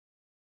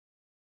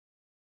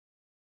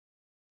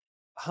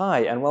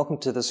Hi, and welcome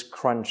to this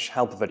Crunch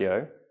help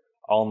video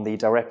on the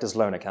Director's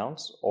Loan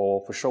Account,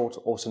 or for short,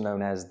 also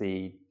known as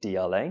the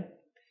DLA.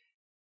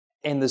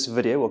 In this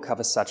video, we'll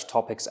cover such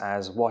topics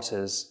as what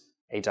is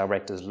a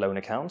Director's Loan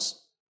Account,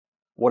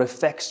 what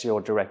affects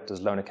your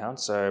Director's Loan Account,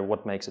 so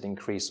what makes it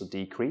increase or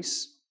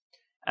decrease,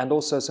 and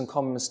also some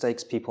common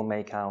mistakes people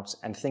make out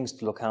and things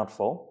to look out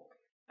for,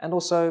 and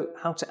also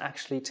how to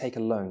actually take a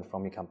loan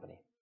from your company.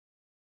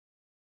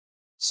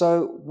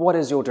 So, what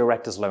is your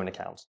Director's Loan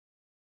Account?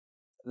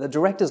 The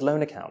Director's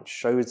Loan Account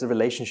shows the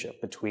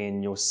relationship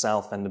between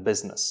yourself and the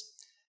business.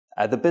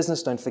 The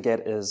business, don't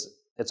forget, is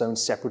its own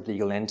separate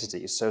legal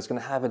entity, so it's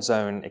going to have its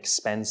own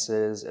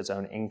expenses, its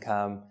own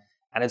income,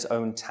 and its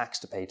own tax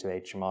to pay to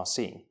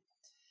HMRC.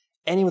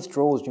 Any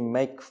withdrawals you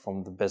make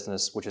from the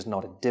business, which is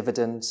not a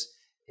dividend,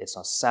 it's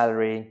not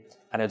salary,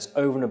 and it's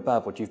over and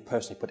above what you've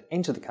personally put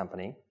into the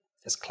company,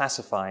 is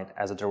classified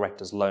as a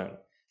director's loan,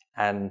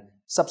 and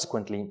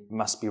subsequently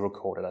must be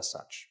recorded as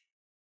such.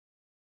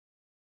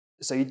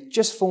 So you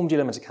just formed your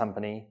limited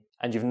company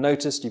and you've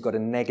noticed you've got a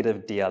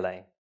negative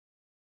DLA.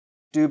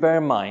 Do bear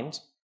in mind,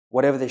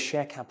 whatever the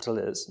share capital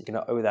is, you're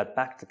going to owe that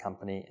back to the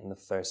company in the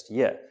first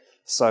year.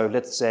 So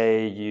let's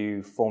say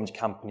you formed your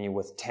company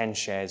with 10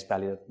 shares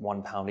valued at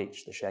 £1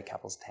 each, the share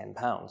capital is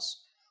 £10.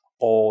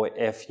 Or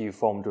if you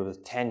formed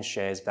with 10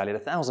 shares valued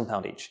at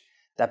 £1,000 each,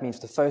 that means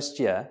for the first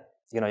year,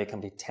 you know your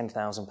company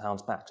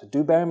 £10,000 back. So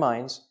do bear in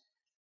mind,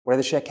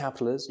 whatever the share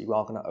capital is, you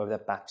are going to owe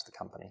that back to the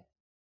company.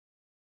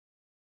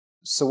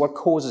 So what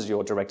causes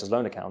your director's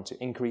loan account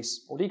to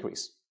increase or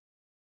decrease?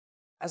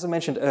 As I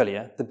mentioned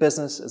earlier, the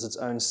business is its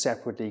own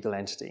separate legal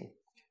entity.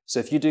 So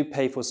if you do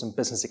pay for some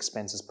business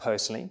expenses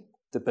personally,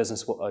 the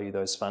business will owe you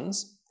those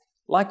funds.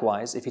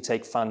 Likewise, if you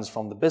take funds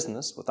from the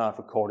business without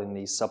recording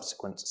the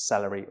subsequent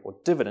salary or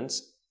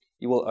dividends,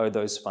 you will owe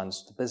those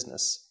funds to the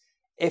business.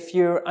 If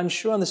you're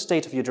unsure on the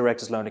state of your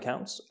director's loan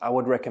account, I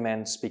would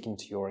recommend speaking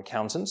to your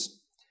accountant.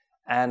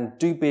 And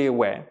do be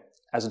aware,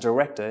 as a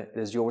director, it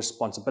is your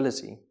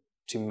responsibility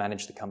to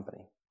manage the company.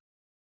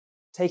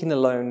 Taking a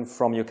loan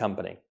from your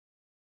company.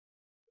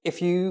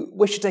 If you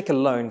wish to take a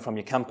loan from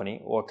your company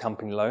or a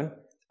company loan,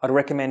 I'd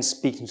recommend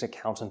speaking to an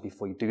accountant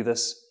before you do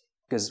this,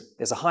 because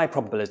there's a high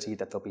probability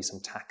that there'll be some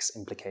tax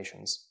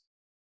implications.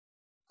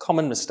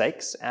 Common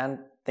mistakes and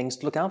things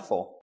to look out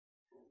for.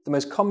 The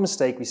most common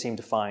mistake we seem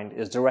to find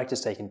is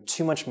directors taking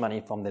too much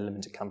money from their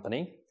limited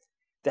company.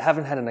 They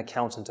haven't had an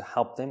accountant to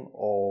help them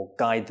or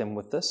guide them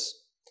with this,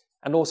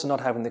 and also not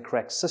having the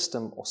correct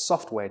system or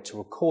software to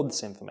record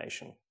this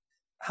information.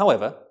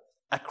 However,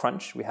 at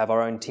Crunch, we have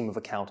our own team of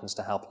accountants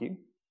to help you.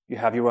 You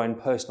have your own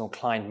personal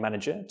client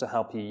manager to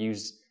help you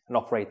use and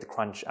operate the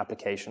Crunch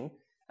application.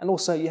 And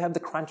also you have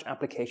the Crunch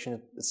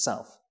application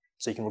itself,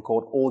 so you can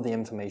record all the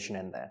information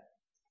in there.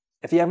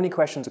 If you have any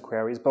questions or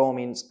queries, by all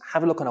means,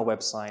 have a look on our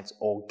website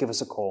or give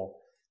us a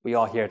call. We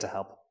are here to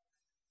help.